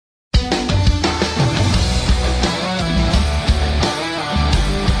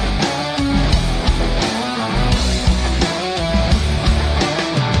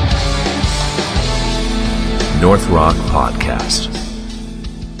North Rock Podcast.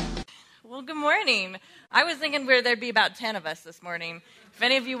 Well, good morning. I was thinking there'd be about 10 of us this morning. If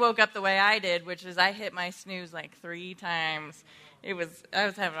any of you woke up the way I did, which is I hit my snooze like 3 times, I was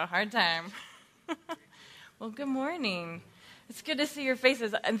having a hard time. Well, good morning. It's good to see your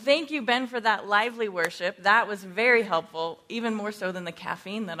faces. And thank you, Ben, for that lively worship. That was very helpful, even more so than the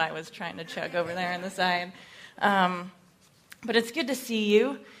caffeine that I was trying to chug over there on the side. But it's good to see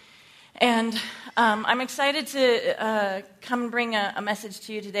you. And I'm excited to come bring a message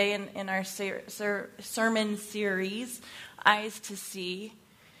to you today in our sermon series, Eyes to See.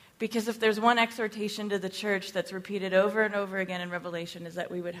 Because if there's one exhortation to the church that's repeated over and over again in Revelation, is that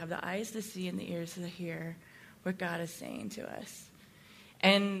we would have the eyes to see and the ears to hear what God is saying to us.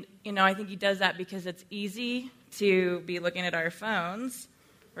 And, I think he does that because it's easy to be looking at our phones,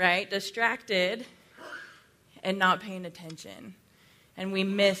 right, distracted and not paying attention. And we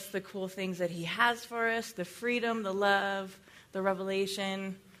miss the cool things that he has for us, the freedom, the love, the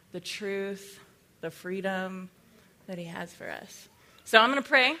revelation, the truth, the freedom that he has for us. So I'm going to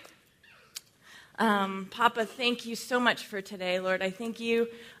pray. Papa, thank you so much for today, Lord. I thank you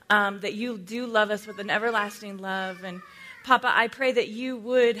that you do love us with an everlasting love. And Papa, I pray that you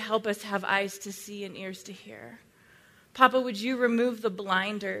would help us have eyes to see and ears to hear. Papa, would you remove the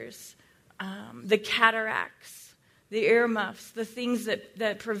blinders, the cataracts, the earmuffs, the things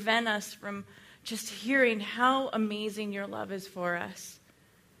that prevent us from just hearing how amazing your love is for us,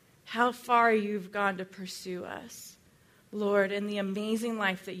 how far you've gone to pursue us, Lord, and the amazing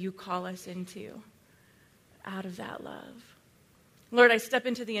life that you call us into out of that love. Lord, I step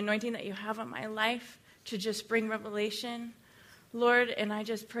into the anointing that you have on my life to just bring revelation, Lord, and I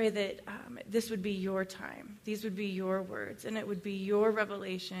just pray that this would be your time. These would be your words, and it would be your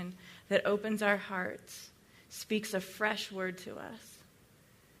revelation that opens our hearts, speaks a fresh word to us,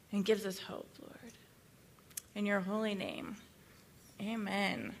 and gives us hope, Lord. In your holy name,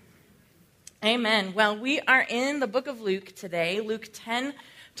 amen. Amen. Well, we are in the book of Luke today, Luke 10,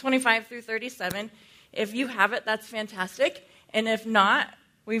 25 through 37. If you have it, that's fantastic. And if not,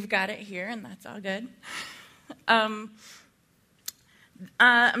 we've got it here, and that's all good. I'm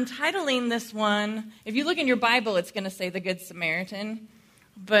titling this one, if you look in your Bible, it's going to say The Good Samaritan.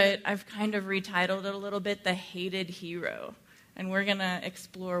 But I've kind of retitled it a little bit, The Hated Hero. And we're going to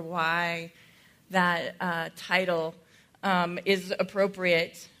explore why that title is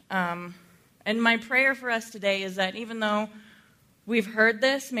appropriate. And my prayer for us today is that even though we've heard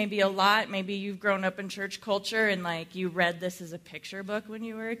this maybe a lot, maybe you've grown up in church culture and you read this as a picture book when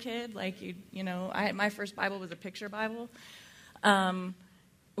you were a kid, my first Bible was a picture Bible.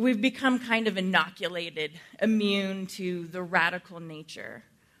 We've become kind of inoculated, immune to the radical nature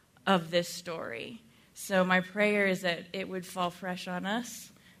of this story. So my prayer is that it would fall fresh on us,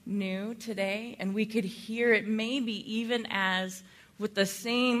 new today, and we could hear it maybe even as with the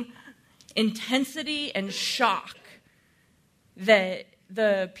same intensity and shock that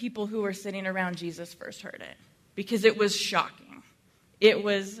the people who were sitting around Jesus first heard it, because it was shocking. It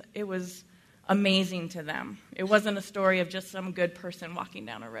was amazing to them. It wasn't a story of just some good person walking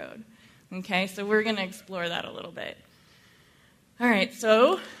down a road. Okay, so we're going to explore that a little bit. All right,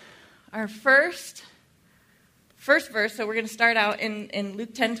 so our first verse, so we're going to start out in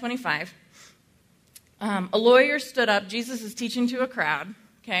Luke 10:25. A lawyer stood up. Jesus is teaching to a crowd,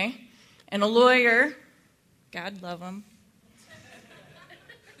 okay? And a lawyer, God love him.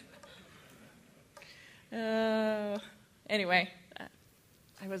 Anyway,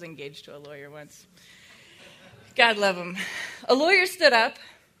 I was engaged to a lawyer once. God love him. A lawyer stood up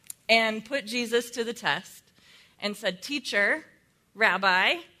and put Jesus to the test and said, "Teacher,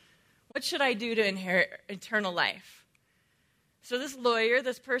 Rabbi, what should I do to inherit eternal life?" So this lawyer,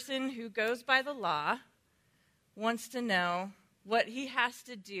 this person who goes by the law, wants to know what he has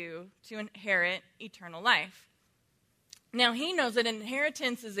to do to inherit eternal life. Now, he knows that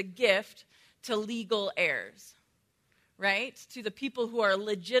inheritance is a gift to legal heirs, right? To the people who are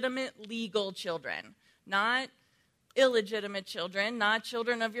legitimate legal children, not illegitimate children, not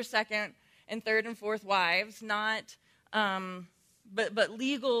children of your second and third and fourth wives, not, but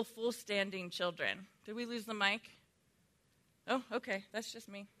legal, full-standing children. Did we lose the mic? Oh, okay, that's just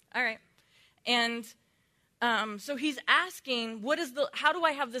me. All right. And so he's asking, how do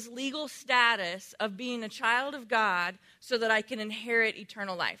I have this legal status of being a child of God so that I can inherit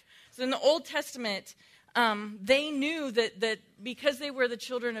eternal life? So in the Old Testament, they knew that because they were the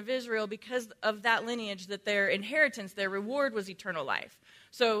children of Israel, because of that lineage, that their inheritance, their reward was eternal life.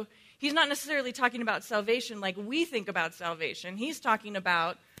 So he's not necessarily talking about salvation like we think about salvation. He's talking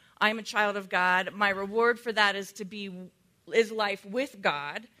about, I'm a child of God. My reward for that is life with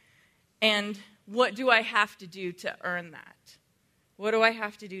God. And What do I have to do to earn that? What do I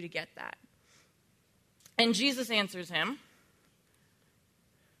have to do to get that? And Jesus answers him,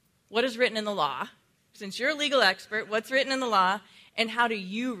 what is written in the law? Since you're a legal expert, what's written in the law, and how do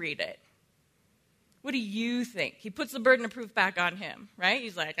you read it? What do you think? He puts the burden of proof back on him, right?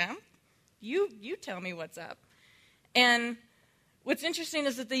 He's like, you tell me what's up. And what's interesting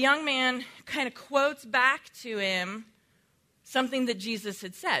is that the young man kind of quotes back to him something that Jesus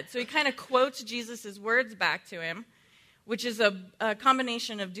had said. So he kind of quotes Jesus' words back to him, which is a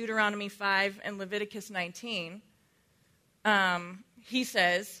combination of Deuteronomy 5 and Leviticus 19. He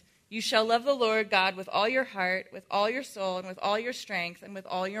says, you shall love the Lord God with all your heart, with all your soul, and with all your strength, and with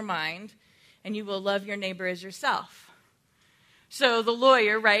all your mind, and you will love your neighbor as yourself. So the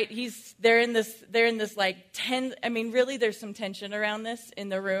lawyer, right, they're in this like really there's some tension around this in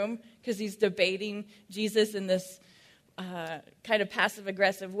the room because he's debating Jesus in this kind of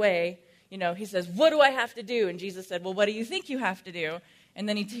passive-aggressive way. You know, he says, what do I have to do? And Jesus said, well, what do you think you have to do? And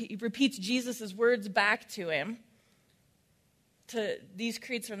then he repeats Jesus' words back to him, to these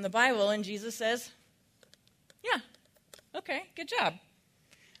creeds from the Bible, and Jesus says, yeah, okay, good job.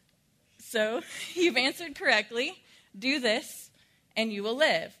 So you've answered correctly. Do this, and you will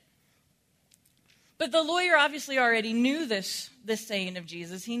live. But the lawyer obviously already knew this saying of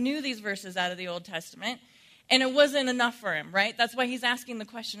Jesus. He knew these verses out of the Old Testament, and it wasn't enough for him, right? That's why he's asking the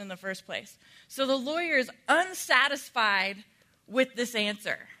question in the first place. So the lawyer is unsatisfied with this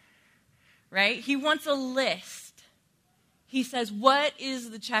answer, right? He wants a list. He says, what is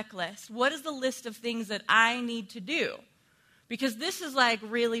the checklist? What is the list of things that I need to do? Because this is like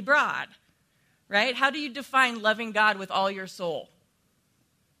really broad, right? How do you define loving God with all your soul?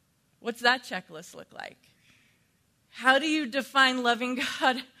 What's that checklist look like? How do you define loving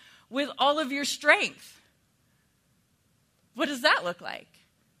God with all of your strength? What does that look like?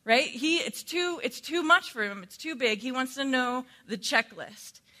 Right? It's too much for him. It's too big. He wants to know the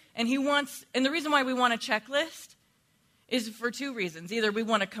checklist. And the reason why we want a checklist is for two reasons. Either we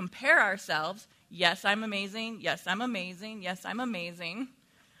want to compare ourselves, yes, I'm amazing, yes, I'm amazing, yes, I'm amazing.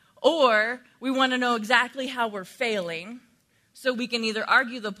 Or we want to know exactly how we're failing so we can either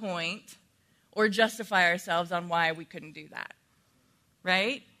argue the point or justify ourselves on why we couldn't do that.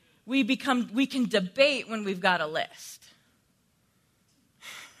 Right? We can debate when we've got a list.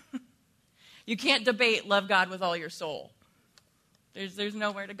 You can't debate love God with all your soul. There's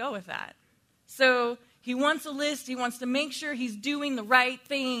nowhere to go with that. So he wants a list. He wants to make sure he's doing the right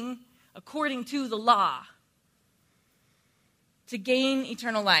thing according to the law to gain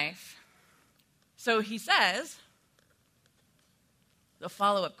eternal life. So he says, the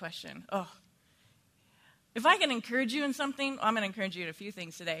follow-up question. If I can encourage you in something, I'm going to encourage you in a few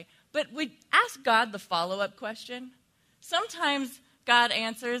things today. But we ask God the follow-up question. Sometimes God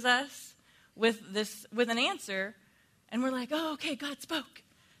answers us with an answer, and we're like, oh, okay, God spoke.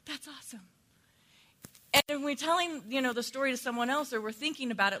 That's awesome. And we're telling, the story to someone else, or we're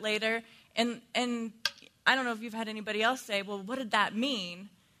thinking about it later, and I don't know if you've had anybody else say, well, what did that mean?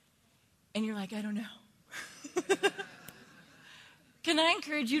 And you're like, I don't know. Can I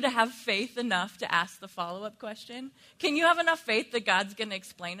encourage you to have faith enough to ask the follow-up question? Can you have enough faith that God's going to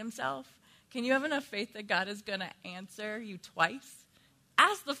explain himself? Can you have enough faith that God is going to answer you twice?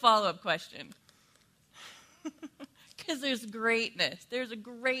 Ask the follow-up question. Because there's greatness. There's a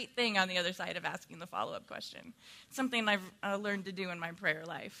great thing on the other side of asking the follow-up question. Something I've learned to do in my prayer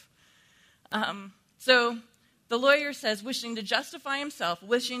life. So the lawyer says, wishing to justify himself,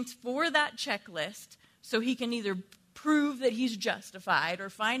 wishing for that checklist so he can either prove that he's justified or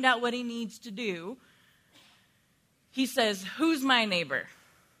find out what he needs to do. He says, who's my neighbor?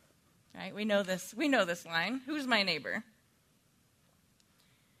 Right? We know this line. Who's my neighbor?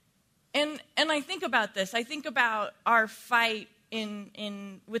 And I think about this. I think about our fight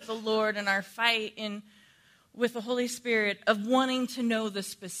in with the Lord and our fight with the Holy Spirit of wanting to know the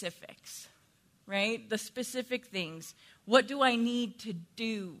specifics, right? The specific things. What do I need to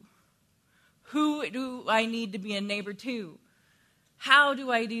do? Who do I need to be a neighbor to? How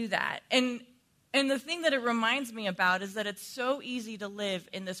do I do that? And the thing that it reminds me about is that it's so easy to live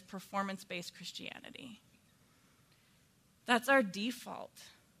in this performance-based Christianity. That's our default.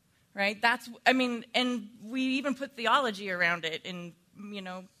 Right? And we even put theology around it and,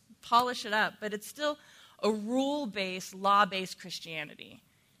 polish it up. But it's still a rule-based, law-based Christianity.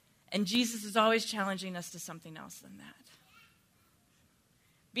 And Jesus is always challenging us to something else than that.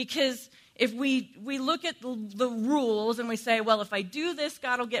 Because if we look at the rules and we say, well, if I do this,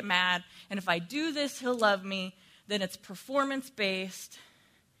 God will get mad. And if I do this, he'll love me. Then it's performance-based.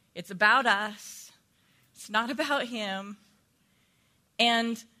 It's about us. It's not about him.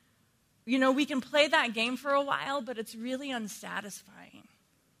 And we can play that game for a while, but it's really unsatisfying.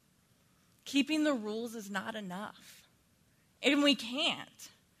 Keeping the rules is not enough. And we can't,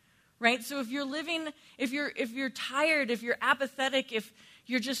 right? So if you're tired, if you're apathetic, if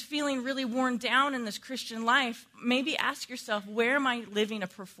you're just feeling really worn down in this Christian life, maybe ask yourself, where am I living a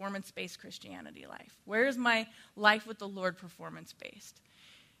performance-based Christianity life? Where is my life with the Lord performance-based?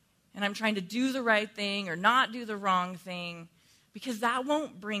 And I'm trying to do the right thing or not do the wrong thing, because that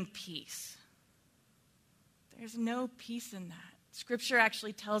won't bring peace. There's no peace in that. Scripture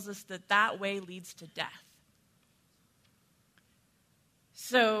actually tells us that that way leads to death.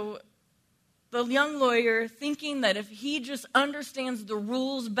 So the young lawyer, thinking that if he just understands the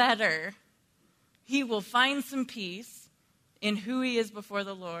rules better, he will find some peace in who he is before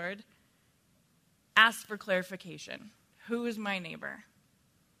the Lord, asks for clarification. Who is my neighbor?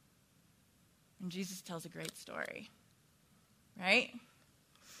 And Jesus tells a great story, right?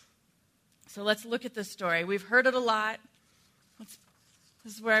 So let's look at this story. We've heard it a lot.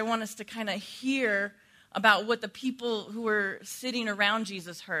 This is where I want us to kind of hear about what the people who were sitting around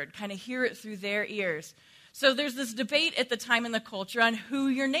Jesus heard, kind of hear it through their ears. So there's this debate at the time in the culture on who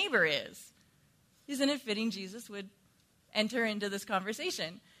your neighbor is. Isn't it fitting Jesus would enter into this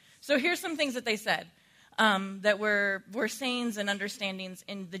conversation? So here's some things that they said that were sayings and understandings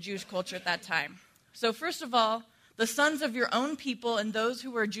in the Jewish culture at that time. So first of all, the sons of your own people and those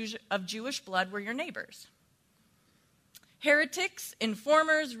who were of Jewish blood were your neighbors. Heretics,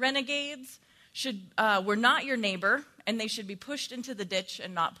 informers, renegades were not your neighbor, and they should be pushed into the ditch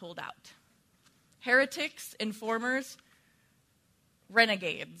and not pulled out. Heretics, informers,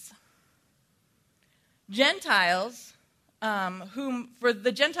 renegades. Gentiles, for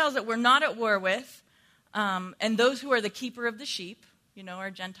the Gentiles that we're not at war with, and those who are the keeper of the sheep, our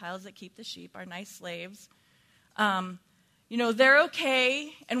Gentiles that keep the sheep, our nice slaves, they're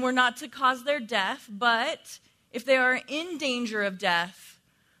okay, and we're not to cause their death, but if they are in danger of death,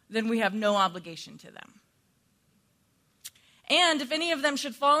 then we have no obligation to them. And if any of them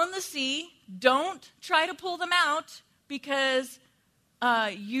should fall in the sea, don't try to pull them out, because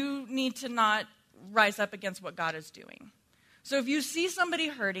you need to not rise up against what God is doing. So if you see somebody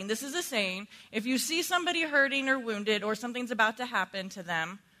hurting, this is a saying, if you see somebody hurting or wounded or something's about to happen to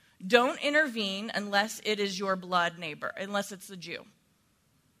them, don't intervene unless it is your blood neighbor, unless it's a Jew.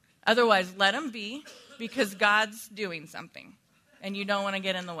 Otherwise, let them be, because God's doing something, and you don't want to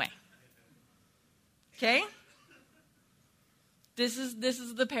get in the way. Okay? This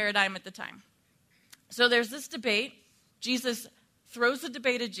is the paradigm at the time. So there's this debate. Jesus throws the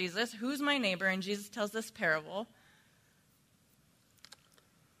debate at Jesus. Who's my neighbor? And Jesus tells this parable.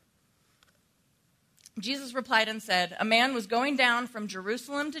 Jesus replied and said, a man was going down from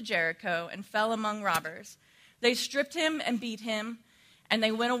Jerusalem to Jericho and fell among robbers. They stripped him and beat him, and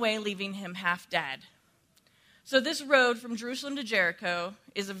they went away, leaving him half dead. So this road from Jerusalem to Jericho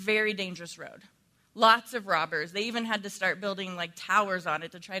is a very dangerous road. Lots of robbers. They even had to start building towers on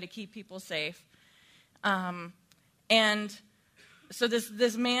it to try to keep people safe. And so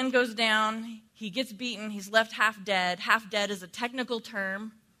this man goes down. He gets beaten. He's left half dead. Half dead is a technical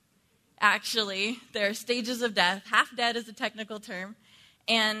term. Actually, there are stages of death. Half dead is a technical term.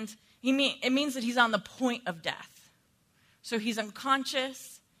 And it means that he's on the point of death. So he's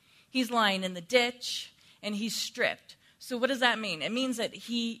unconscious. He's lying in the ditch. And he's stripped. So what does that mean? It means that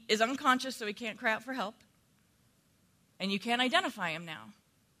he is unconscious, so he can't cry out for help. And you can't identify him now,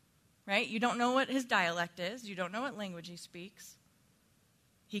 right? You don't know what his dialect is. You don't know what language he speaks.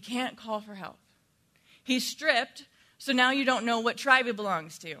 He can't call for help. He's stripped, so now you don't know what tribe he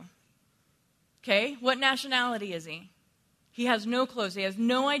belongs to. Okay? What nationality is he? He has no clothes. He has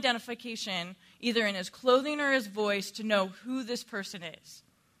no identification, either in his clothing or his voice, to know who this person is.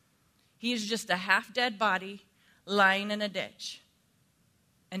 He is just a half-dead body lying in a ditch.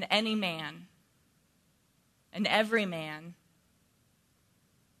 And any man and every man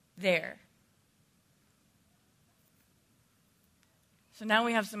there. So now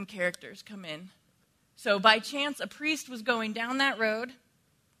we have some characters come in. So by chance, a priest was going down that road,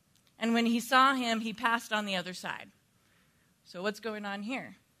 and when he saw him, he passed on the other side. So what's going on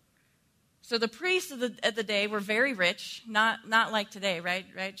here? So the priests at the day were very rich, not like today, right?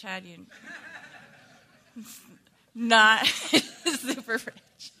 Right, Chad? Not super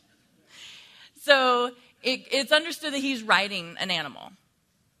rich. So it's understood that he's riding an animal.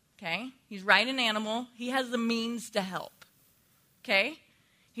 Okay? He's riding an animal. He has the means to help. Okay?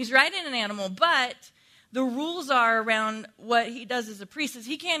 He's riding an animal, but the rules are around what he does as a priest is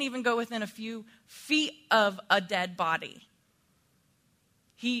he can't even go within a few feet of a dead body.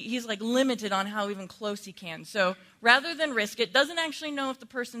 he's like limited on how even close he can. So rather than risk it, doesn't actually know if the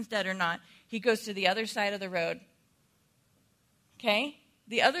person's dead or not, he goes to the other side of the road. Okay?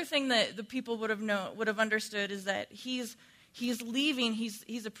 The other thing that the people would have understood is that he's leaving,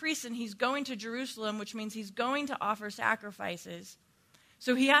 he's a priest, and he's going to Jerusalem, which means he's going to offer sacrifices.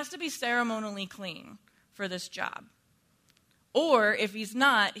 So he has to be ceremonially clean for this job. Or if he's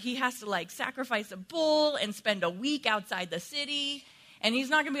not, he has to like sacrifice a bull and spend a week outside the city. And he's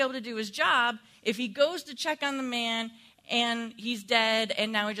not going to be able to do his job if he goes to check on the man and he's dead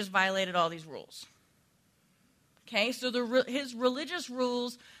and now he just violated all these rules. Okay, so his religious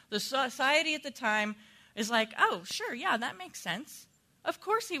rules, the society at the time is like, oh, sure, yeah, that makes sense. Of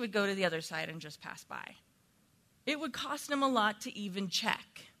course he would go to the other side and just pass by. It would cost him a lot to even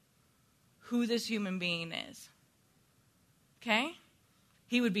check who this human being is. Okay?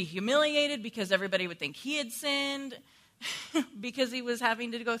 He would be humiliated because everybody would think he had sinned because he was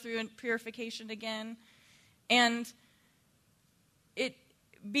having to go through purification again. And it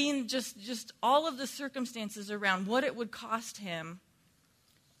being just all of the circumstances around what it would cost him,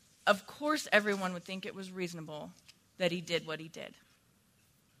 of course everyone would think it was reasonable that he did what he did.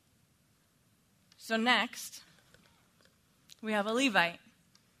 So next, we have a Levite.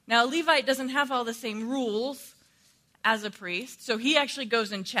 Now, a Levite doesn't have all the same rules as a priest, so he actually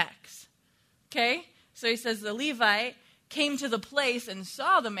goes and checks. Okay? So he says the Levite came to the place and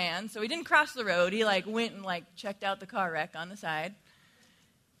saw the man, so he didn't cross the road. He went and checked out the car wreck on the side.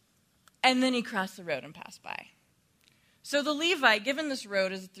 And then he crossed the road and passed by. So the Levite, given this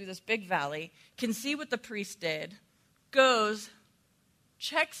road is through this big valley, can see what the priest did, goes,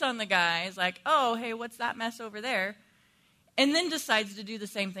 checks on the guy, is like, oh, hey, what's that mess over there? And then decides to do the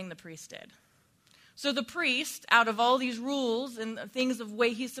same thing the priest did. So the priest, out of all these rules and things of the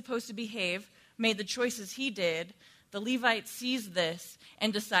way he's supposed to behave, made the choices he did. The Levite sees this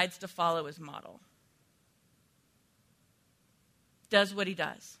and decides to follow his model. Does what he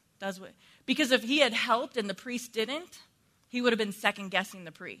does. Because if he had helped and the priest didn't, he would have been second-guessing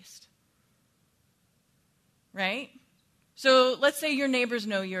the priest. Right? So let's say your neighbors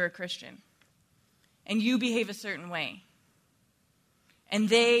know you're a Christian and you behave a certain way. And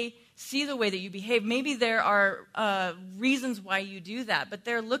they see the way that you behave. Maybe there are reasons why you do that, but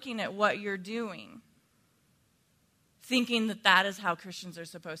they're looking at what you're doing, thinking that that is how Christians are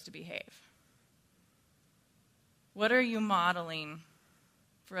supposed to behave. What are you modeling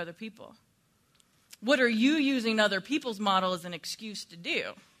for other people? What are you using other people's model as an excuse to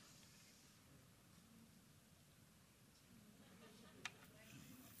do?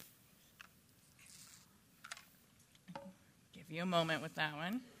 Give you a moment with that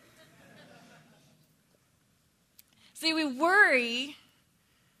one. See, we worry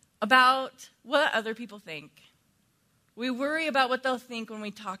about what other people think. We worry about what they'll think when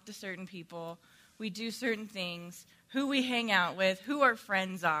we talk to certain people, we do certain things, who we hang out with, who our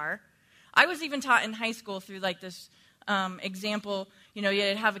friends are. I was even taught in high school through this example,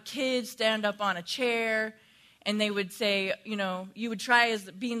 you'd have a kid stand up on a chair and they would say, you would try as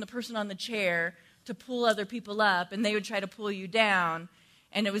being the person on the chair to pull other people up and they would try to pull you down.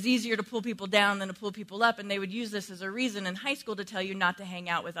 And it was easier to pull people down than to pull people up. And they would use this as a reason in high school to tell you not to hang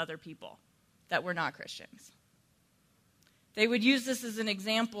out with other people that were not Christians. They would use this as an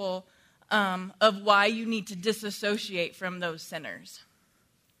example of why you need to disassociate from those sinners.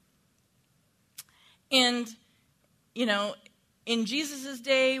 And, in Jesus'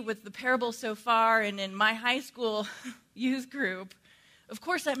 day, with the parable so far, and in my high school youth group, of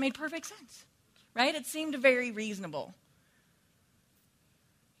course that made perfect sense, right? It seemed very reasonable.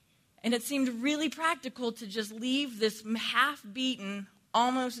 And it seemed really practical to just leave this half-beaten,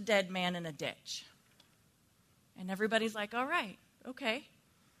 almost dead man in a ditch. And everybody's like, all right, okay.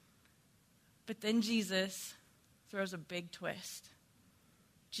 But then Jesus throws a big twist.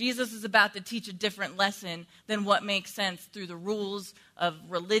 Jesus is about to teach a different lesson than what makes sense through the rules of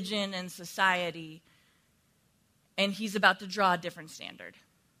religion and society. And he's about to draw a different standard.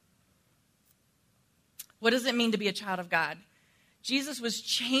 What does it mean to be a child of God? Jesus was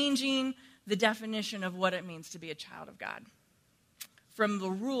changing the definition of what it means to be a child of God. From the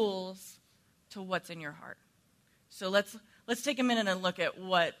rules to what's in your heart. So let's take a minute and look at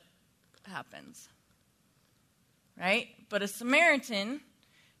what happens. Right? But a Samaritan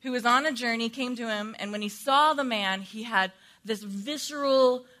who was on a journey came to him, and when he saw the man, he had this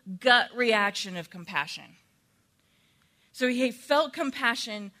visceral gut reaction of compassion. So he felt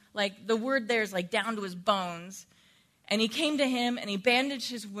compassion, like the word there is down to his bones. And he came to him and he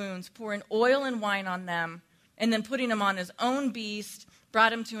bandaged his wounds, pouring oil and wine on them, and then putting him on his own beast,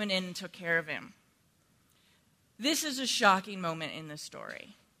 brought him to an inn and took care of him. This is a shocking moment in this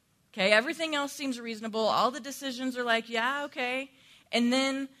story. Okay, everything else seems reasonable. All the decisions are like, yeah, okay. And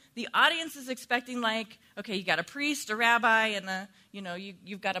then the audience is expecting like, okay, you got a priest, a rabbi, and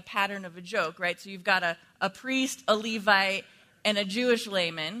you've got a pattern of a joke, right? So you've got a priest, a Levite, and a Jewish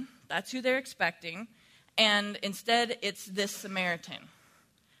layman. That's who they're expecting. And instead, it's this Samaritan.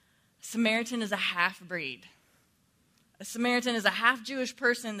 Samaritan is a half-breed. A Samaritan is a half-Jewish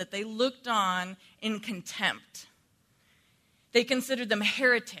person that they looked on in contempt. They considered them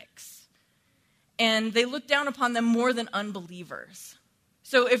heretics. And they looked down upon them more than unbelievers.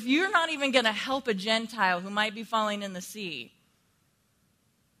 So if you're not even going to help a Gentile who might be falling in the sea,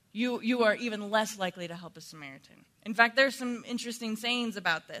 you are even less likely to help a Samaritan. In fact, there's some interesting sayings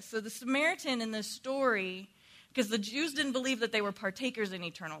about this. So the Samaritan in this story, because the Jews didn't believe that they were partakers in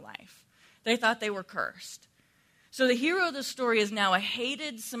eternal life. They thought they were cursed. So the hero of the story is now a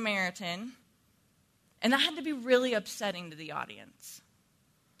hated Samaritan, and that had to be really upsetting to the audience.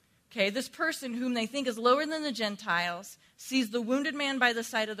 Okay, this person whom they think is lower than the Gentiles sees the wounded man by the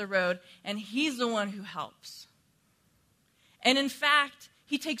side of the road, and he's the one who helps. And in fact,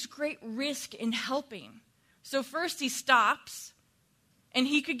 he takes great risk in helping. So first he stops, and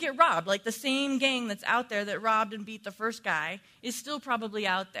he could get robbed. Like the same gang that's out there that robbed and beat the first guy is still probably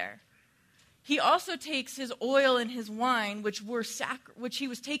out there. He also takes his oil and his wine, which he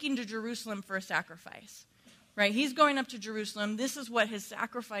was taking to Jerusalem for a sacrifice. Right? He's going up to Jerusalem. This is what his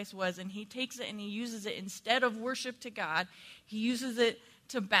sacrifice was, and he takes it and he uses it instead of worship to God. He uses it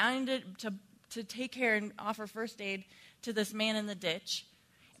to bind it, to take care and offer first aid to this man in the ditch.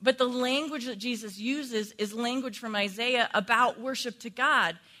 But the language that Jesus uses is language from Isaiah about worship to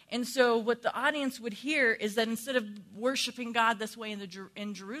God. And so what the audience would hear is that instead of worshiping God this way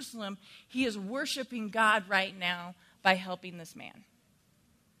in Jerusalem, he is worshiping God right now by helping this man.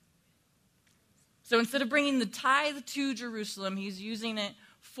 So instead of bringing the tithe to Jerusalem, he's using it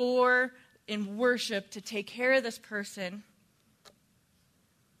in worship to take care of this person.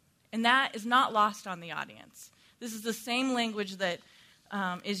 And that is not lost on the audience. This is the same language that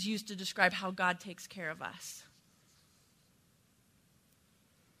is used to describe how God takes care of us.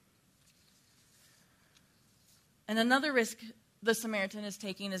 And another risk the Samaritan is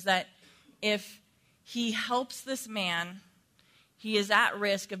taking is that if he helps this man, he is at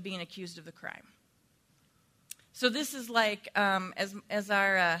risk of being accused of the crime. So this is like, as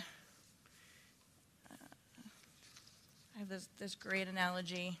our, I have this great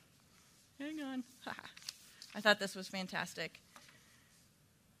analogy. Hang on. I thought this was fantastic.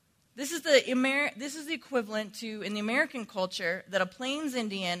 This is the equivalent to, in the American culture, that a Plains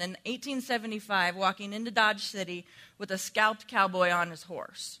Indian in 1875 walking into Dodge City with a scalped cowboy on his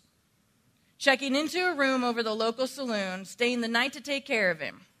horse, checking into a room over the local saloon, staying the night to take care of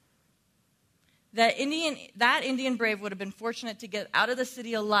him. That Indian brave would have been fortunate to get out of the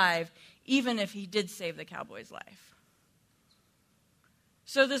city alive, even if he did save the cowboy's life.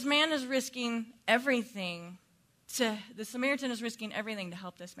 So this man is risking everything. The Samaritan is risking everything to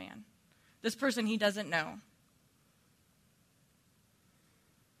help this man, this person he doesn't know.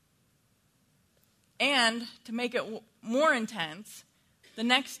 And to make it more intense, the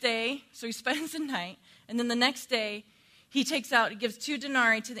next day, so he spends the night, and then the next day, he gives 2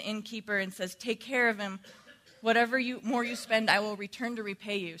 denarii to the innkeeper and says, take care of him. Whatever more you spend, I will return to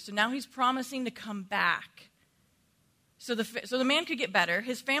repay you. So now he's promising to come back. So the man could get better.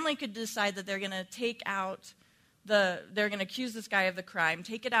 His family could decide that they're going to accuse this guy of the crime,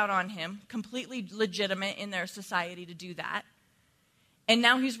 take it out on him, completely legitimate in their society to do that. And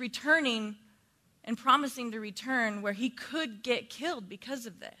now he's returning and promising to return where he could get killed because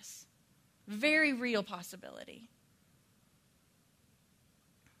of this. Very real possibility.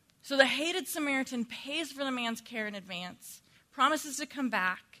 So the hated Samaritan pays for the man's care in advance, promises to come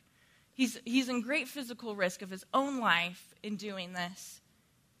back. He's in great physical risk of his own life in doing this.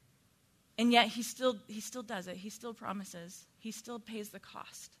 And yet he still does it. He still promises. He still pays the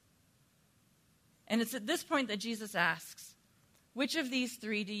cost. And it's at this point that Jesus asks, which of these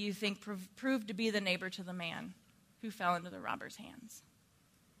 3 do you think proved to be the neighbor to the man who fell into the robber's hands?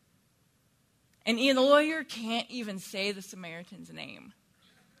 And Ian, the lawyer, can't even say the Samaritan's name.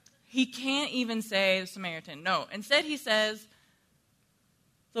 He can't even say the Samaritan. No, instead he says,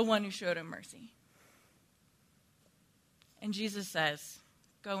 the one who showed him mercy. And Jesus says,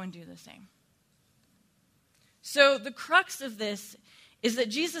 go and do the same. So the crux of this is that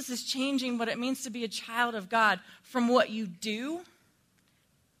Jesus is changing what it means to be a child of God from what you do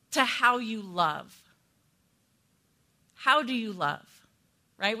to how you love. How do you love?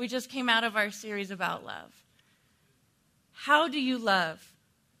 Right? We just came out of our series about love. How do you love?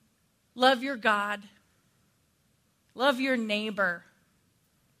 Love your God. Love your neighbor.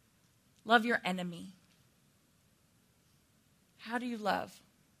 Love your enemy. How do you love?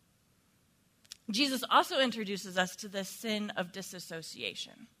 Jesus also introduces us to the sin of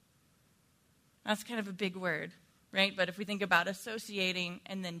disassociation. That's kind of a big word, right? But if we think about associating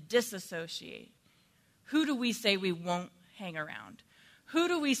and then disassociate, who do we say we won't hang around? Who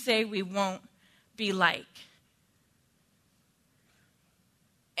do we say we won't be like?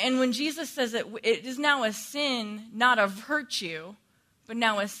 And when Jesus says that it is now a sin, not a virtue, but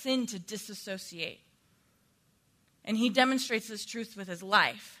now a sin to disassociate. And he demonstrates this truth with his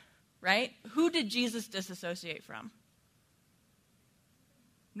life, right? Who did Jesus disassociate from?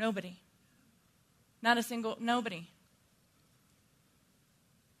 Nobody. Nobody.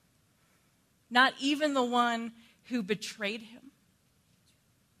 Not even the one who betrayed him.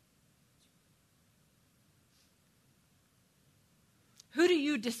 Who do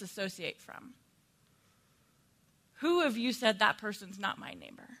you disassociate from? Who have you said that person's not my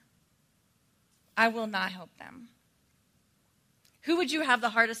neighbor? I will not help them. Who would you have the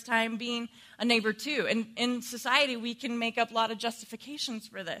hardest time being a neighbor to? And in society, we can make up a lot of justifications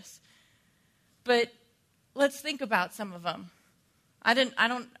for this. But let's think about some of them. I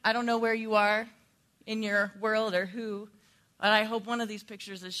don't know where you are in your world or who, but I hope one of these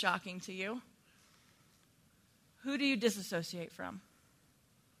pictures is shocking to you. Who do you disassociate from?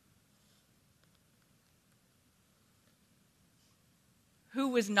 Who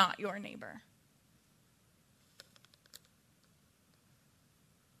was not your neighbor?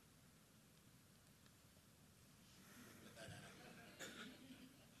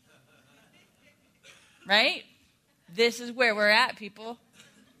 Right? This is where we're at, people.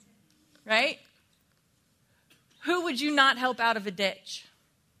 Right? Who would you not help out of a ditch?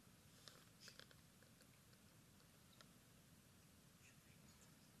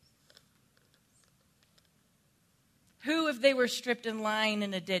 Who, if they were stripped and lying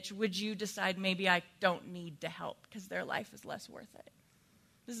in a ditch, would you decide maybe I don't need to help because their life is less worth it?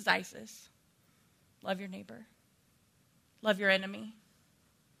 This is ISIS. Love your neighbor. Love your enemy.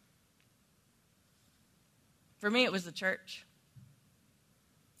 For me, it was the church.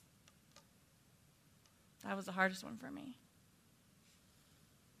 That was the hardest one for me.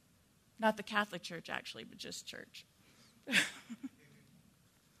 Not the Catholic Church, actually, but just church.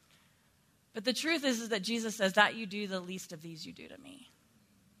 But the truth is that Jesus says that you do the least of these you do to me.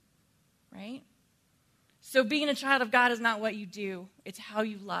 Right? So being a child of God is not what you do. It's how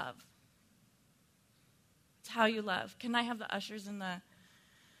you love. It's how you love. Can I have the ushers and the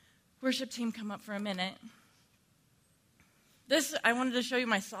worship team come up for a minute? I wanted to show you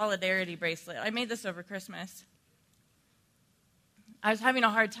my solidarity bracelet. I made this over Christmas. I was having a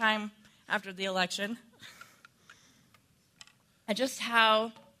hard time after the election. And just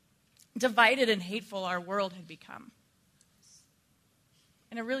how divided and hateful our world had become.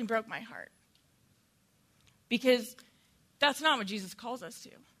 And it really broke my heart. Because that's not what Jesus calls us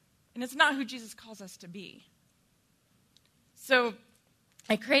to. And it's not who Jesus calls us to be. So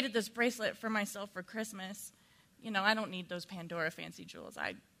I created this bracelet for myself for Christmas. You know, I don't need those Pandora fancy jewels.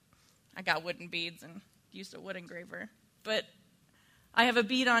 I got wooden beads and used a wood engraver. But I have a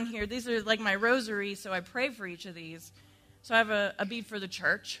bead on here. These are like my rosary, so I pray for each of these. So I have a bead for the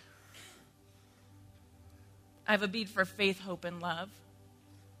church. I have a bead for faith, hope, and love.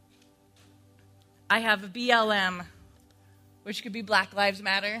 I have a BLM, which could be Black Lives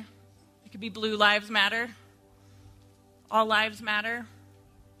Matter. It could be Blue Lives Matter. All lives matter.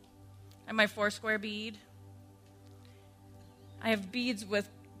 I have my Foursquare bead. I have beads with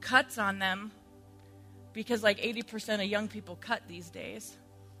cuts on them because like 80% of young people cut these days.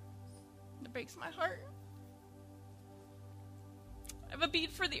 It breaks my heart. I have a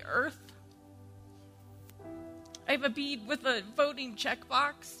bead for the earth. I have a bead with a voting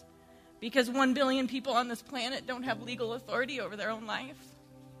checkbox because 1 billion people on this planet don't have legal authority over their own life.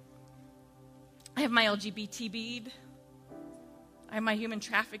 I have my LGBT bead. I have my human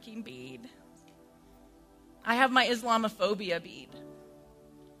trafficking bead. I have my Islamophobia bead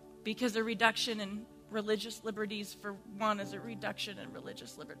because a reduction in religious liberties for one is a reduction in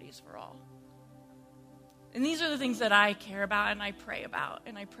religious liberties for all. And these are the things that I care about and I pray about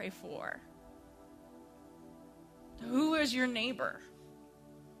and I pray for. Who is your neighbor?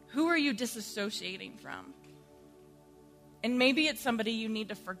 Who are you disassociating from? And maybe it's somebody you need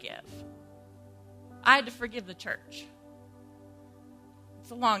to forgive. I had to forgive the church.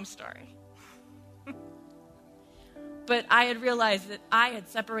 It's a long story. But I had realized that I had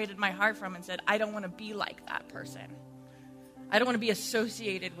separated my heart from and said, I don't want to be like that person. I don't want to be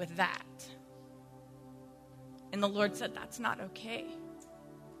associated with that. And the Lord said, that's not okay.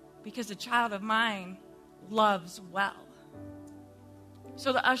 Because a child of mine loves well.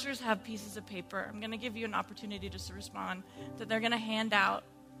 So the ushers have pieces of paper. I'm going to give you an opportunity just to respond that they're going to hand out.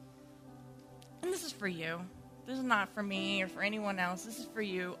 And this is for you. This is not for me or for anyone else. This is for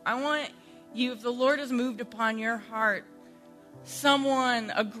you. I want you, if the Lord has moved upon your heart,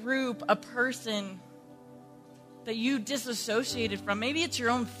 someone, a group, a person that you disassociated from, maybe it's your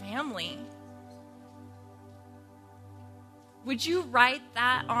own family, would you write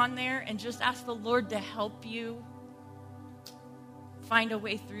that on there and just ask the Lord to help you find a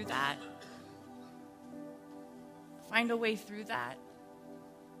way through that? Find a way through that.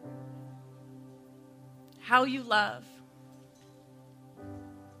 How you love.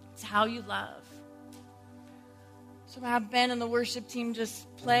 It's how you love. So I have Ben and the worship team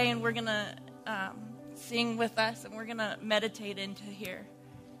just play, and we're going to sing with us, and we're going to meditate into here.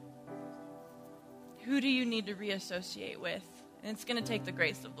 Who do you need to reassociate with? And it's going to take the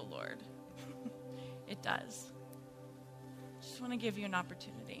grace of the Lord. It does. Just want to give you an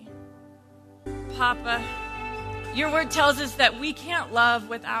opportunity. Papa, your word tells us that we can't love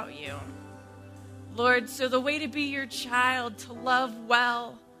without you. Lord, so the way to be your child, to love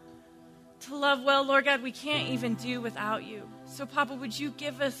well, Lord God, we can't even do without you. So, Papa, would you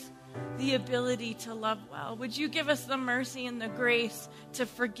give us the ability to love well? Would you give us the mercy and the grace to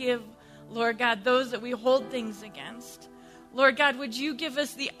forgive, Lord God, those that we hold things against? Lord God, would you give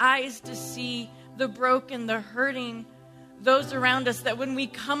us the eyes to see the broken, the hurting, those around us, that when we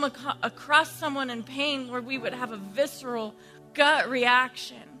come across someone in pain, Lord, we would have a visceral gut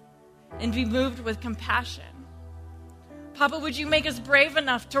reaction and be moved with compassion. Papa, would you make us brave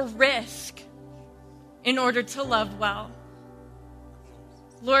enough to risk in order to love well?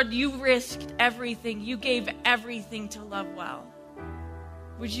 Lord, you risked everything. You gave everything to love well.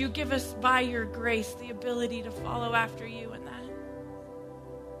 Would you give us, by your grace, the ability to follow after you in that?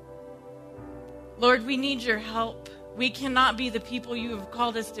 Lord, we need your help. We cannot be the people you have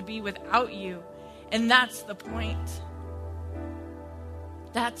called us to be without you. And that's the point.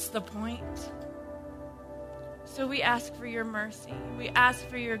 That's the point. So we ask for your mercy. We ask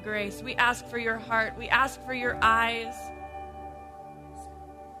for your grace. We ask for your heart. We ask for your eyes.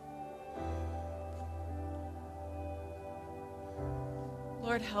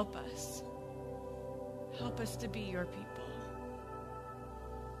 Lord, help us. Help us to be your people,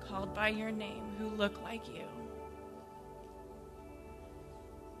 called by your name, who look like you.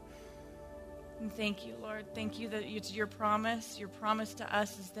 And thank you, Lord. Thank you that it's your promise. Your promise to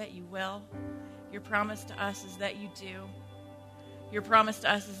us is that you will. Your promise to us is that you do. Your promise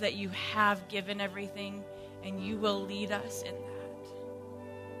to us is that you have given everything and you will lead us in that.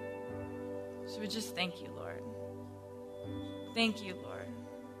 So we just thank you, Lord. Thank you, Lord.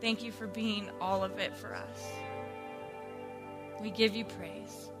 Thank you for being all of it for us. We give you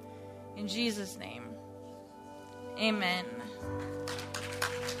praise. In Jesus' name, amen.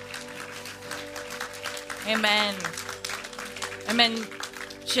 Amen. Amen.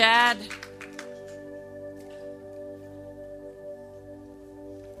 Chad.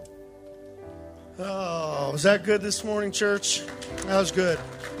 Oh, was that good this morning, church? That was good.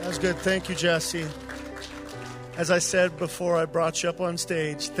 That was good. Thank you, Jesse. As I said before I brought you up on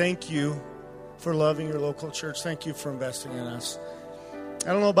stage, thank you for loving your local church. Thank you for investing in us.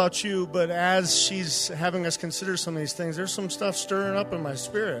 I don't know about you, but as she's having us consider some of these things, there's some stuff stirring up in my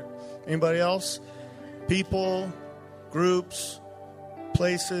spirit. Anybody else? People, groups,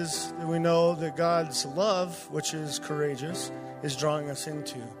 places that we know that God's love, which is courageous, is drawing us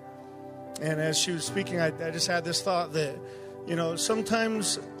into. And as she was speaking, I just had this thought that,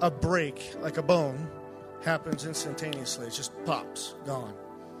 sometimes a break, like a bone, happens instantaneously. It just pops, gone,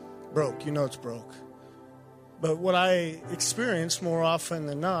 broke. It's broke. But what I experience more often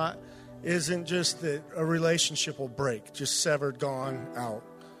than not isn't just that a relationship will break, just severed, gone, out.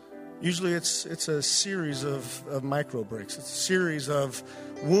 Usually it's a series of micro breaks. It's a series of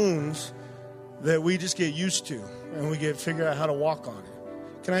wounds that we just get used to, and we figure out how to walk on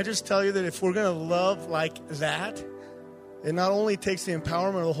it. Can I just tell you that if we're going to love like that, it not only takes the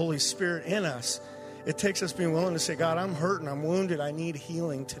empowerment of the Holy Spirit in us, it takes us being willing to say, God, I'm hurting, I'm wounded, I need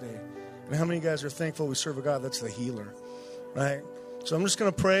healing today. And how many of you guys are thankful we serve a God that's the healer, right? So I'm just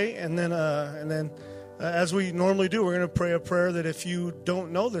going to pray, and then as we normally do, we're going to pray a prayer that if you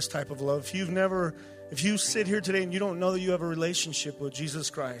don't know this type of love, if you sit here today and you don't know that you have a relationship with Jesus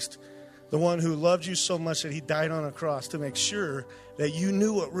Christ, the one who loved you so much that he died on a cross to make sure that you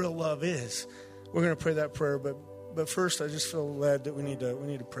knew what real love is, we're going to pray that prayer. But first, I just feel led that we need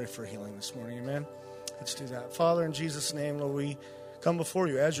to pray for healing this morning. Amen. Let's do that. Father, in Jesus' name, Lord, we come before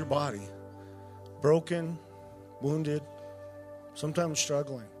you as your body, broken, wounded, sometimes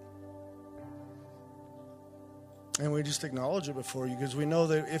struggling. And we just acknowledge it before you, because we know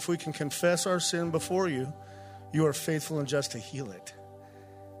that if we can confess our sin before you, you are faithful and just to heal it.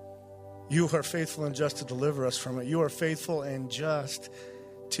 You are faithful and just to deliver us from it. You are faithful and just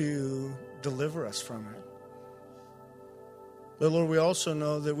to deliver us from it. But Lord, we also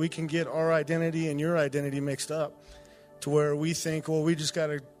know that we can get our identity and your identity mixed up to where we think, well, we just got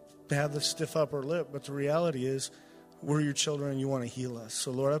to have the stiff upper lip. But the reality is, we're your children and you want to heal us. So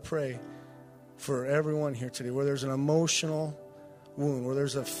Lord, I pray for everyone here today, where there's an emotional wound, where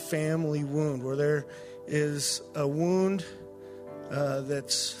there's a family wound, where there is a wound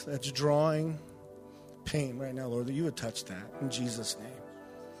that's drawing pain right now, Lord, that you would touch that in Jesus' name.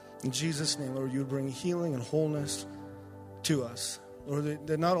 In Jesus' name, Lord, you would bring healing and wholeness to us. Lord,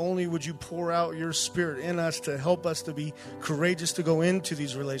 that not only would you pour out your Spirit in us to help us to be courageous to go into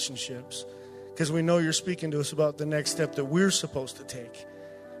these relationships, because we know you're speaking to us about the next step that we're supposed to take.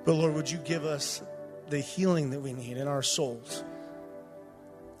 But Lord, would you give us the healing that we need in our souls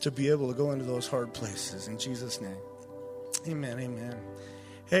to be able to go into those hard places. In Jesus' name. Amen, amen.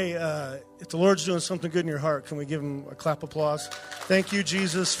 Hey, if the Lord's doing something good in your heart, can we give him a clap of applause? Thank you,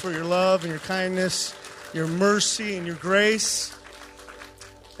 Jesus, for your love and your kindness, your mercy and your grace.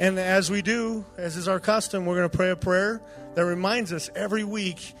 And as we do, as is our custom, we're going to pray a prayer that reminds us every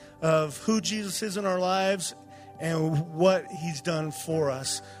week of who Jesus is in our lives and what he's done for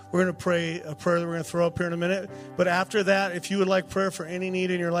us. We're going to pray a prayer that we're going to throw up here in a minute. But after that, if you would like prayer for any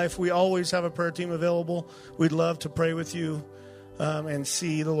need in your life, we always have a prayer team available. We'd love to pray with you and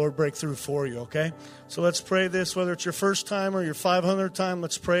see the Lord break through for you, okay? So let's pray this, whether it's your first time or your 500th time,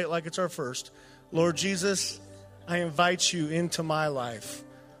 let's pray it like it's our first. Lord Jesus, I invite you into my life.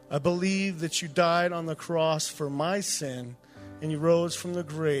 I believe that you died on the cross for my sin and you rose from the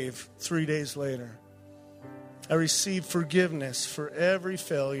grave 3 days later. I receive forgiveness for every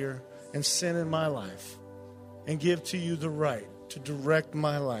failure and sin in my life and give to you the right to direct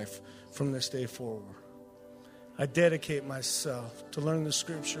my life from this day forward. I dedicate myself to learning the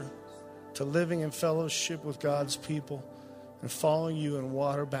Scripture, to living in fellowship with God's people, and following you in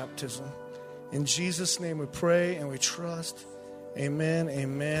water baptism. In Jesus' name we pray and we trust. Amen,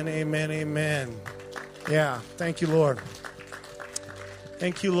 amen, amen, amen. Yeah, thank you, Lord.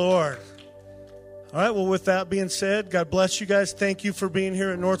 Thank you, Lord. All right, well, with that being said, God bless you guys. Thank you for being here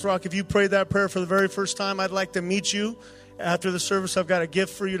at North Rock. If you prayed that prayer for the very first time, I'd like to meet you. After the service, I've got a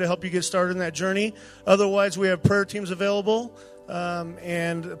gift for you to help you get started in that journey. Otherwise, we have prayer teams available.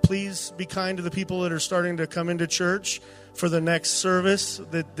 And please be kind to the people that are starting to come into church for the next service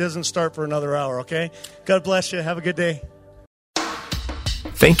that doesn't start for another hour, okay? God bless you. Have a good day.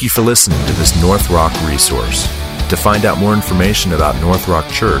 Thank you for listening to this North Rock resource. To find out more information about North Rock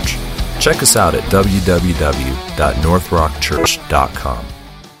Church, check us out at www.northrockchurch.com.